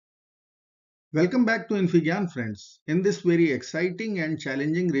Welcome back to Infigyan friends. In this very exciting and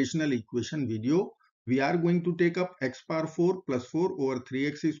challenging rational equation video, we are going to take up x power 4 plus 4 over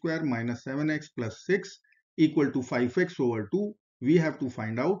 3x square minus 7x plus 6 equal to 5x over 2. We have to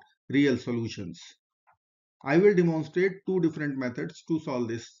find out real solutions. I will demonstrate two different methods to solve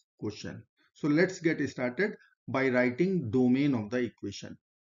this question. So let's get started by writing domain of the equation.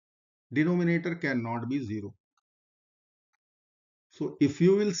 Denominator cannot be 0. So if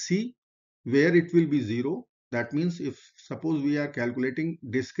you will see where it will be 0, that means if suppose we are calculating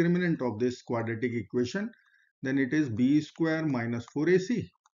discriminant of this quadratic equation, then it is b square minus 4ac.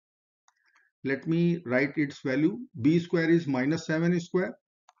 Let me write its value. B square is minus 7 square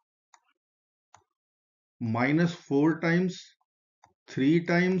minus 4 times 3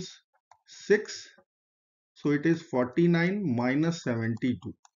 times 6. So it is 49 minus 72.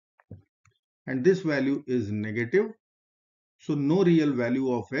 And this value is negative. So no real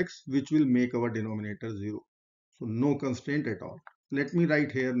value of x which will make our denominator 0. So no constraint at all. Let me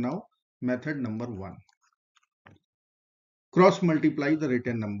write here now method number 1. Cross multiply the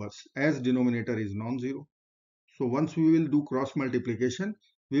written numbers as denominator is non-zero. So once we will do cross multiplication,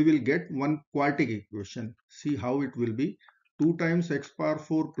 we will get one quartic equation. See how it will be. 2 times x power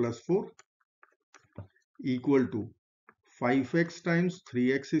 4 plus 4 equal to 5x times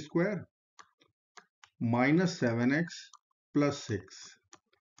 3x square minus 7x plus 6.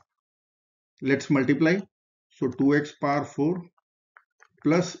 Let's multiply. So 2x power 4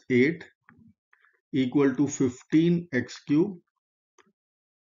 plus 8 equal to 15x cube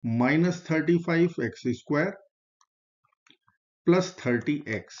minus 35x square plus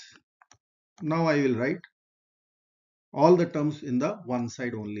 30x. Now I will write all the terms in the one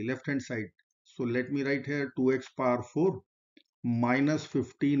side only, left hand side. So let me write here 2x power 4 minus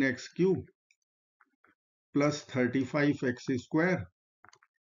 15x cube plus 35x square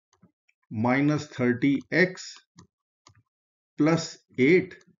minus 30x plus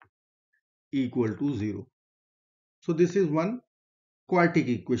 8 equal to 0. So this is one quartic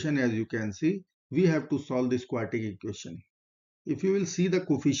equation. As you can see, we have to solve this quartic equation. If you will see the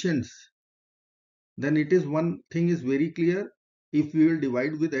coefficients, then it is one thing is very clear. If we will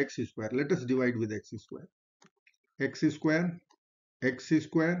divide with x square, let us divide with x square. X square, x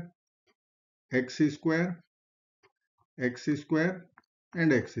square, x square, x square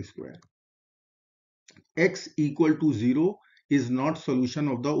and x square. X equal to 0 is not solution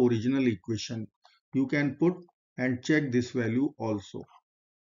of the original equation. You can put and check this value also.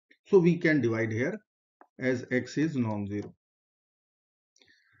 So we can divide here as x is non-zero.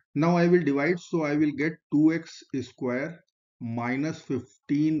 Now I will divide, so I will get 2x square minus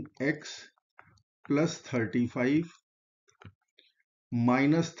 15x plus 35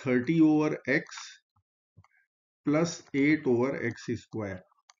 minus 30 over x plus 8 over x square.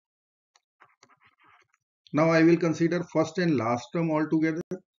 Now I will consider first and last term altogether,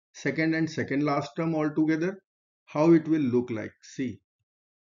 second and second last term altogether. How it will look like? See,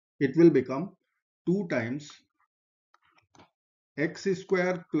 it will become 2 times x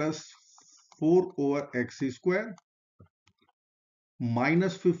square plus 4 over x square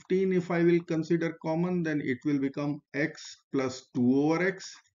minus 15. If I will consider common, then it will become x plus 2 over x,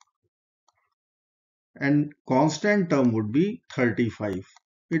 and constant term would be 35.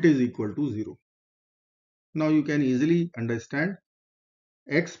 It is equal to 0. Now you can easily understand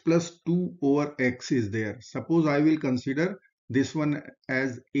x plus 2 over x is there. Suppose I will consider this one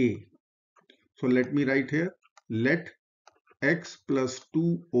as a. So let me write here, let x plus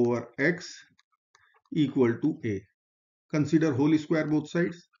 2 over x equal to a. Consider whole square both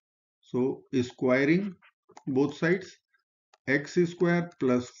sides. So squaring both sides, x square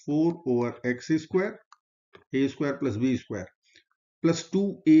plus 4 over x square, a square plus b square plus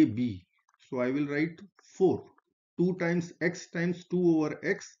 2ab. So I will write 4. 2 times x times 2 over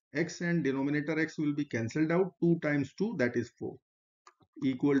x, x and denominator x will be cancelled out. 2 times 2, that is 4,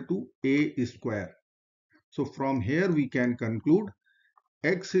 equal to a square. So from here we can conclude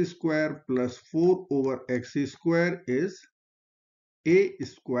x square plus 4 over x square is a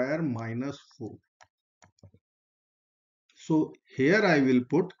square minus 4. So here I will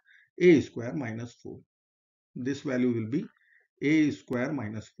put a square minus 4. This value will be a square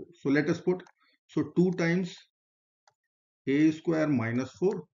minus 4. So let us put, so 2 times a square minus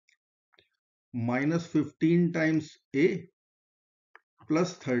 4 minus 15 times a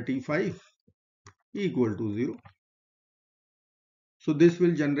plus 35 equal to 0. So this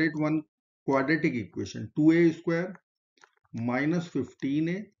will generate one quadratic equation, 2a square minus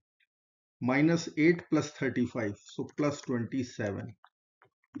 15a minus 8 plus 35, so plus 27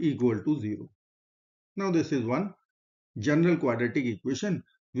 equal to 0. Now this is one general quadratic equation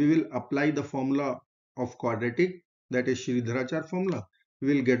we will apply the formula of quadratic, that is Sridharacharya formula.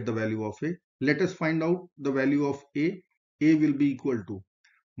 We will get the value of A. Let us find out the value of A. A will be equal to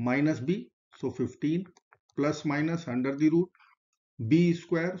minus B, so 15, plus minus under the root B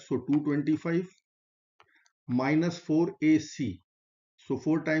square, so 225, minus 4AC. So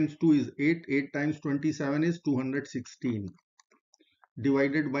 4 times 2 is 8, 8 times 27 is 216,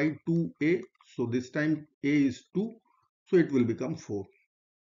 divided by 2A. So this time A is 2, so it will become 4.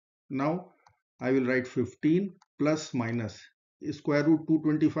 Now I will write 15 plus minus square root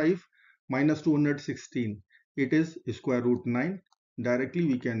 225 minus 216. It is square root 9. Directly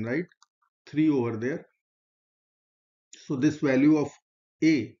we can write 3 over there. So this value of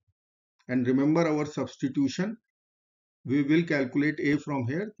A, and remember our substitution, we will calculate A from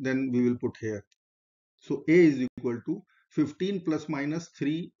here, then we will put here. So A is equal to 15 plus minus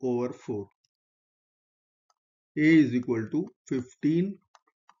 3 over 4. A is equal to 15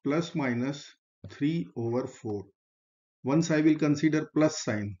 plus minus 3 over 4. Once I will consider plus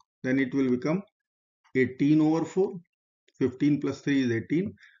sign, then it will become 18 over 4. 15 plus 3 is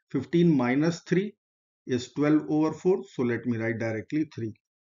 18. 15 minus 3 is 12 over 4. So let me write directly 3.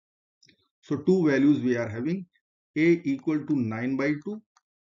 So two values we are having, A equal to 9 by 2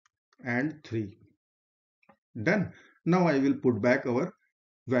 and 3. Done. Now I will put back our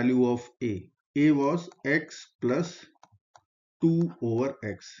value of A. A was x plus 2 over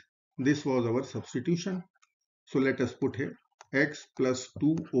x. This was our substitution. So let us put here x plus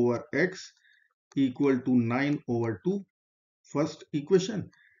 2 over x equal to 9 over 2, first equation.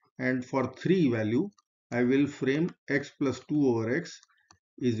 And for 3 value, I will frame x plus 2 over x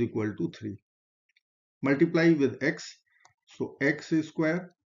is equal to 3. Multiply with x. So x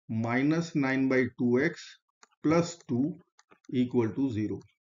square minus 9 by 2x plus 2 equal to 0.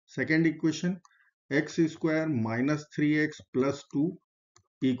 Second equation, x square minus 3x plus 2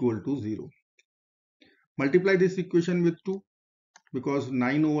 equal to 0. Multiply this equation with 2 because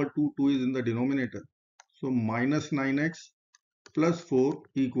 9 over 2, 2 is in the denominator. So minus 9x plus 4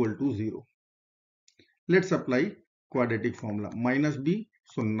 equal to 0. Let's apply quadratic formula. Minus b,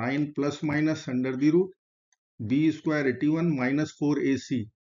 so 9 plus minus under the root b square 81 minus 4ac.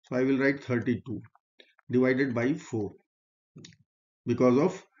 So I will write 32 divided by 4 because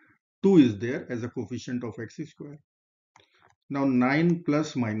of 2 is there as a coefficient of x square. Now 9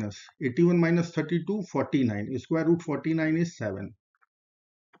 plus minus 81 minus 32, 49. Square root 49 is 7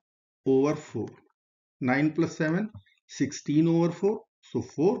 over 4. 9 plus 7, 16 over 4. So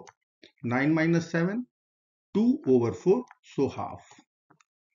 4. 9 minus 7, 2 over 4. So half.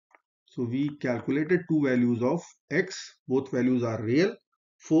 So we calculated two values of x. Both values are real,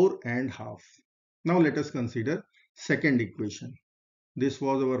 4 and half. Now let us consider second equation. This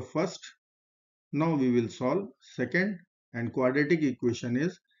was our first. Now we will solve second, and quadratic equation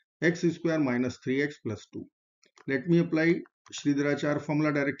is x square minus 3x plus 2. Let me apply Sridharacharya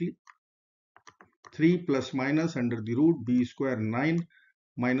formula directly. 3 plus minus under the root b square 9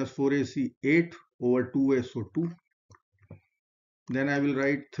 minus 4ac 8 over 2a, so 2. Then I will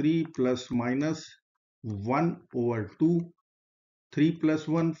write 3 plus minus 1 over 2. 3 plus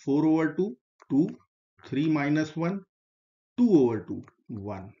 1, 4 over 2, 2. 3 minus 1, 2 over 2,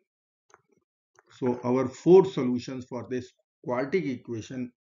 1. So our four solutions for this quartic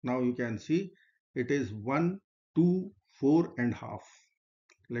equation, now you can see it is 1, 2, 4 and half.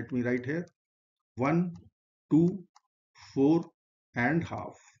 Let me write here 1, 2, 4 and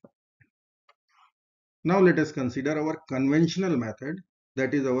half. Now let us consider our conventional method,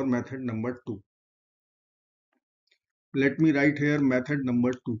 that is our method number 2. Let me write here method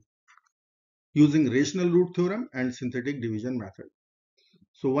number 2 using rational root theorem and synthetic division method.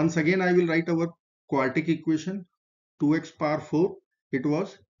 So once again I will write our quartic equation. 2x power 4, it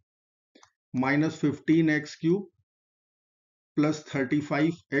was minus 15x cube plus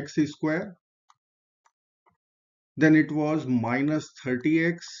 35x square. Then it was minus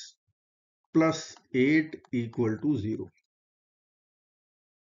 30x plus 8 equal to 0.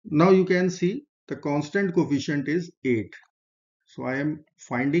 Now you can see the constant coefficient is 8. So I am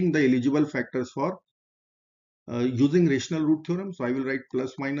finding the eligible factors for using rational root theorem. So I will write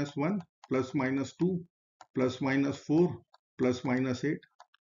plus minus 1, plus minus 2, plus minus 4, plus minus 8.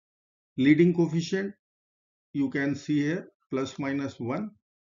 Leading coefficient you can see here plus minus 1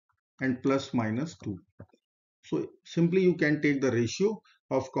 and plus minus 2. So simply you can take the ratio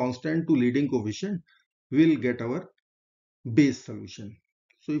of constant to leading coefficient, we will get our base solution.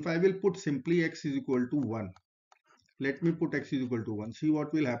 So if I will put simply x is equal to 1, let me put x is equal to 1. See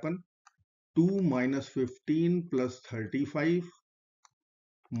what will happen. 2 minus 15 plus 35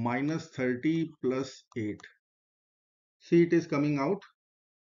 minus 30 plus 8. See, it is coming out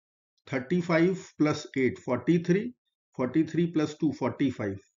 35 plus 8, 43, 43 plus 2,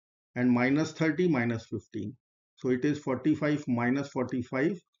 45, and minus 30 minus 15. So it is 45 minus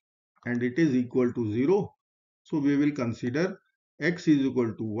 45 and it is equal to 0. So we will consider x is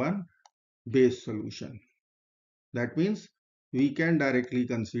equal to 1 base solution. That means we can directly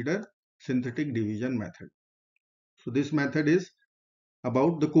consider synthetic division method. So this method is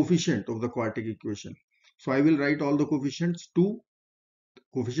about the coefficient of the quartic equation. So I will write all the coefficients: 2,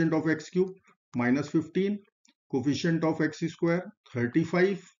 coefficient of x cube, minus 15, coefficient of x square,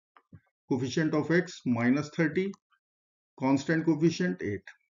 35, coefficient of x, minus 30, constant coefficient, 8.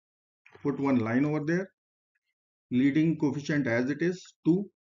 Put one line over there. Leading coefficient as it is, 2.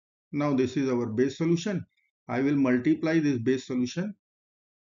 Now this is our base solution. I will multiply this base solution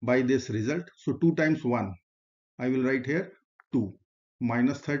by this result. So 2 times 1. I will write here 2.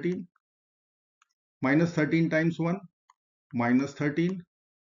 Minus 13. Minus 13 times 1. Minus 13.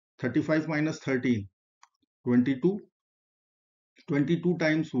 35 minus 13. 22. 22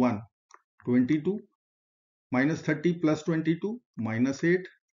 times 1. 22. Minus 30 plus 22. Minus 8.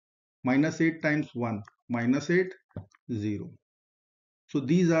 Minus 8 times 1. Minus 8. 0. So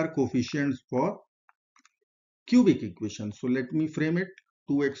these are coefficients for cubic equation. So let me frame it: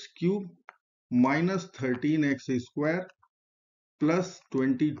 2x cube minus 13x square plus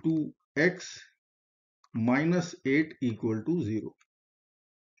 22x minus 8 equal to 0.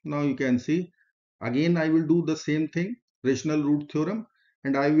 Now you can see, again I will do the same thing, rational root theorem,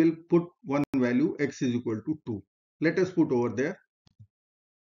 and I will put one value, x is equal to 2. Let us put over there.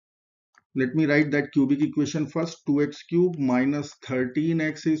 Let me write that cubic equation first: 2x cube minus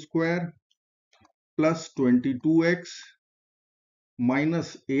 13x square plus 22x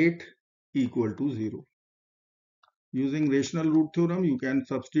minus 8 equal to 0. Using rational root theorem, you can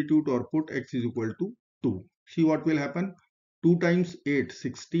substitute or put x is equal to 2. See what will happen. 2 times 8,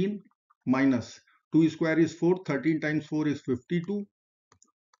 16, minus 2 square is 4, 13 times 4 is 52,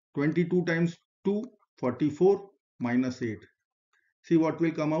 22 times 2, 44, minus 8. See what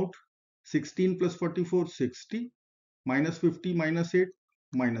will come out. 16 plus 44, 60, minus 50 minus 8,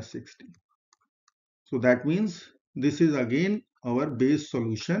 minus 60. So that means this is again our base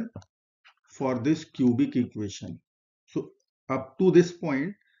solution for this cubic equation. So up to this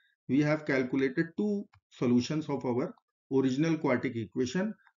point, we have calculated two solutions of our original quartic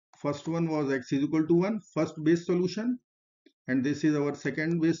equation. First one was x is equal to 1, first base solution, and this is our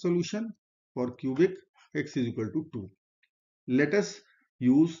second base solution for cubic, x is equal to 2. Let us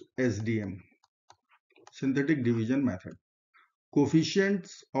use SDM, synthetic division method.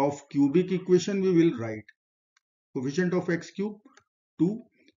 Coefficients of cubic equation we will write: coefficient of x cube 2,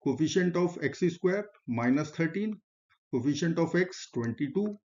 coefficient of x square minus 13, coefficient of x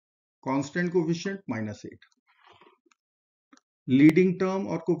 22, constant coefficient minus 8. Leading term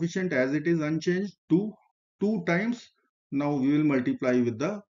or coefficient as it is unchanged, 2. 2 times, now we will multiply with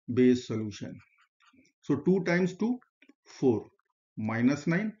the base solution. So 2 times 2, 4, minus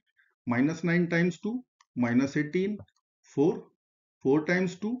 9, minus 9 times 2, minus 18, 4, 4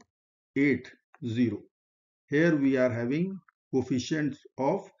 times 2, 8, 0. Here we are having coefficients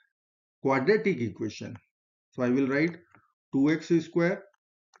of quadratic equation. So I will write 2x square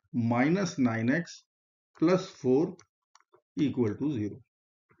minus 9x plus 4 equal to 0.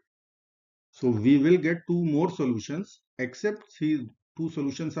 So we will get two more solutions, except see, two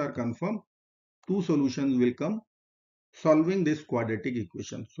solutions are confirmed. Two solutions will come solving this quadratic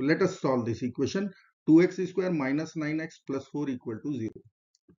equation. So let us solve this equation: 2x square minus 9x plus 4 equal to 0.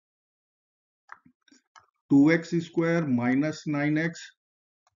 2x square minus 9x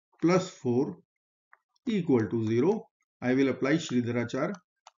plus 4 equal to 0. I will apply Sridharacharya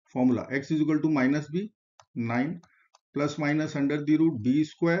formula. X is equal to minus b, 9, plus minus under the root b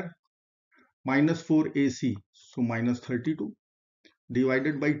square minus 4ac, so minus 32,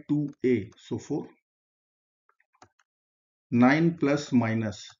 divided by 2a, so 4. 9 plus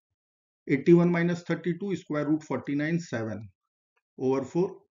minus 81 minus 32, square root 49, 7 over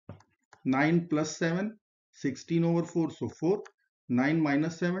 4. 9 plus 7, 16 over 4, so 4. 9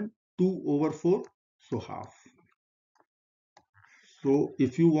 minus 7, 2 over 4, so half. So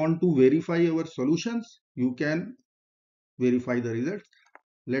if you want to verify our solutions, you can verify the results.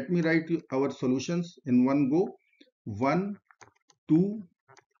 Let me write our solutions in one go: 1, 2,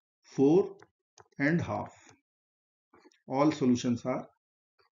 4 and half. All solutions are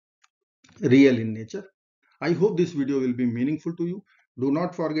real in nature. I hope this video will be meaningful to you. Do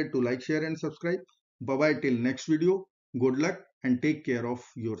not forget to like, share and subscribe. Bye bye till next video. Good luck and take care of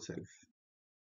yourself.